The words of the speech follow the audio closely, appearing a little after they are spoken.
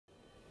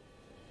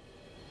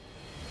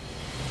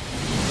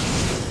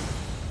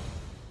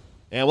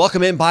And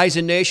welcome in,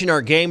 Bison Nation,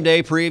 our game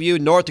day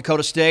preview. North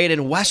Dakota State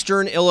and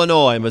Western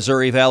Illinois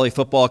Missouri Valley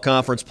Football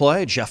Conference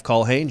play. Jeff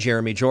Culhane,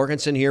 Jeremy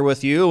Jorgensen here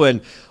with you. And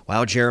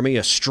wow, Jeremy,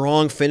 a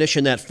strong finish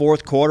in that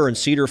fourth quarter in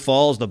Cedar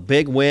Falls, the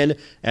big win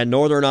at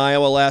Northern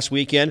Iowa last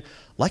weekend.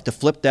 Like to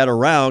flip that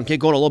around, get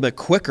going a little bit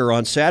quicker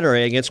on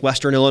Saturday against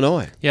Western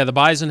Illinois. Yeah, the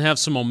Bison have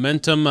some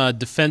momentum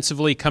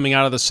defensively coming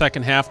out of the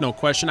second half, no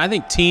question. I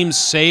think teams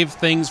save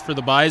things for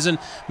the Bison,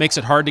 makes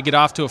it hard to get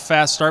off to a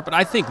fast start, but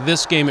I think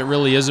this game it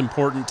really is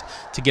important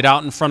to get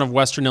out in front of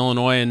Western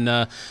Illinois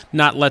and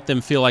not let them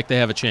feel like they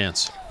have a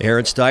chance.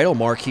 Aaron Steidel,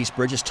 Marquise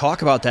Bridges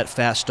talk about that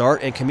fast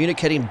start and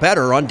communicating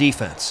better on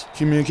defense.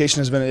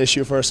 Communication has been an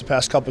issue for us the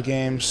past couple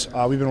games.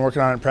 We've been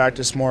working on it in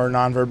practice, more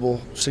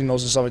nonverbal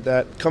signals and stuff like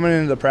that. Coming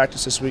into the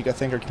practice this week, I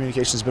think our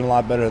communication has been a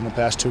lot better in the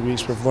past 2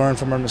 weeks. We've learned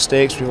from our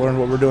mistakes. We've learned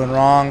what we're doing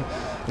wrong.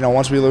 You know,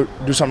 once we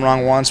do something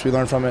wrong once, we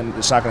learn from it, and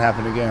it's not going to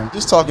happen again.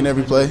 Just talking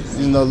every play,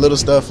 you know, little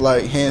stuff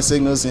like hand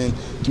signals and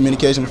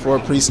communication before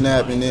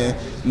pre-snap, and then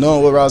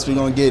knowing what routes we're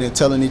going to get and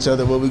telling each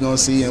other what we're going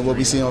to see and what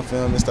we see on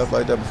film and stuff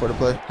like that before the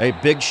play. A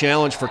big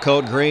challenge for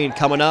Code Green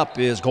coming up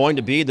is going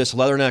to be this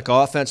Leatherneck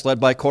offense led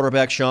by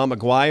quarterback Sean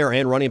McGuire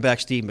and running back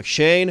Steve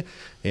McShane.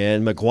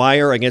 And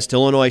McGuire against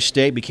Illinois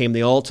State became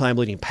the all-time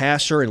leading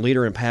passer and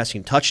leader in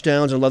passing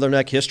touchdowns in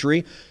Leatherneck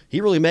history.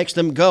 He really makes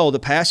them go. The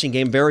passing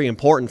game very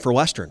important for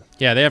Western.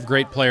 Yeah, they have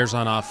great players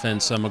on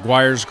offense.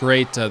 McGuire's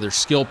great. Their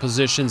skill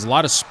positions, a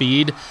lot of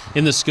speed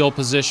in the skill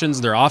positions.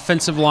 Their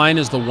offensive line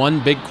is the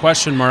one big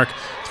question mark.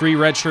 3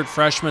 redshirt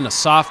freshmen, a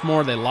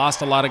sophomore. They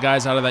lost a lot of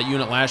guys out of that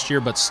unit last year,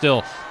 but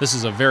still, this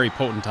is a very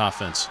potent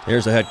offense.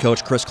 Here's the head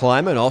coach, Chris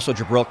Kleiman, also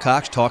Jabril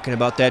Cox talking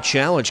about that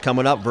challenge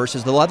coming up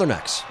versus the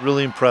Leathernecks.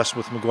 Really impressed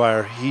with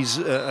McGuire. He's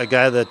a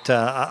guy that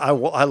I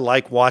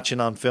like watching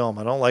on film.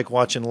 I don't like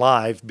watching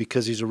live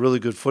because he's a really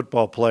good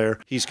football player.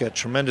 He's got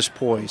tremendous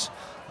poise.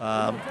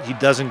 He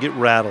doesn't get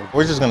rattled.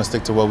 We're just going to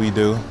stick to what we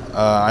do.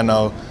 I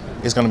know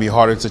it's going to be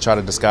harder to try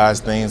to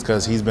disguise things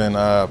because he's been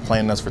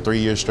playing us for 3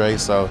 years straight,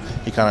 so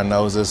he kind of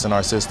knows us in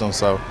our system.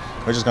 So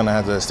we're just going to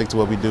have to stick to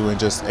what we do and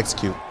just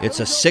execute.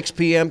 It's a 6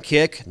 p.m.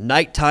 kick,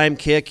 nighttime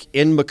kick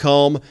in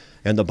Macomb.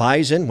 And the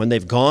Bison, when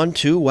they've gone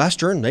to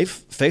Western, they've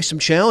faced some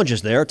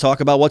challenges there. Talk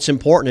about what's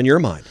important in your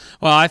mind.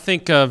 Well, I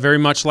think very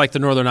much like the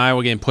Northern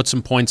Iowa game, put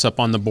some points up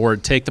on the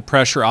board, take the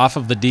pressure off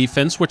of the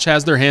defense, which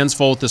has their hands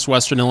full with this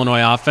Western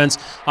Illinois offense.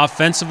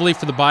 Offensively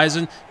for the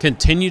Bison,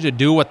 continue to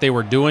do what they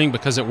were doing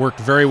because it worked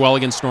very well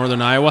against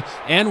Northern Iowa,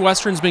 and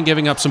Western's been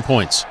giving up some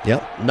points.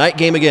 Yep, night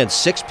game again,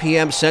 6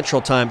 p.m.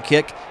 Central Time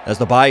kick as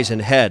the Bison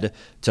head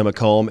to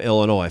Macomb,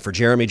 Illinois. For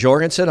Jeremy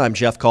Jorgensen, I'm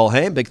Jeff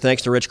Culhane. Big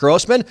thanks to Rich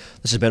Grossman.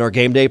 This has been our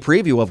game day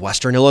preview of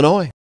Western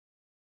Illinois.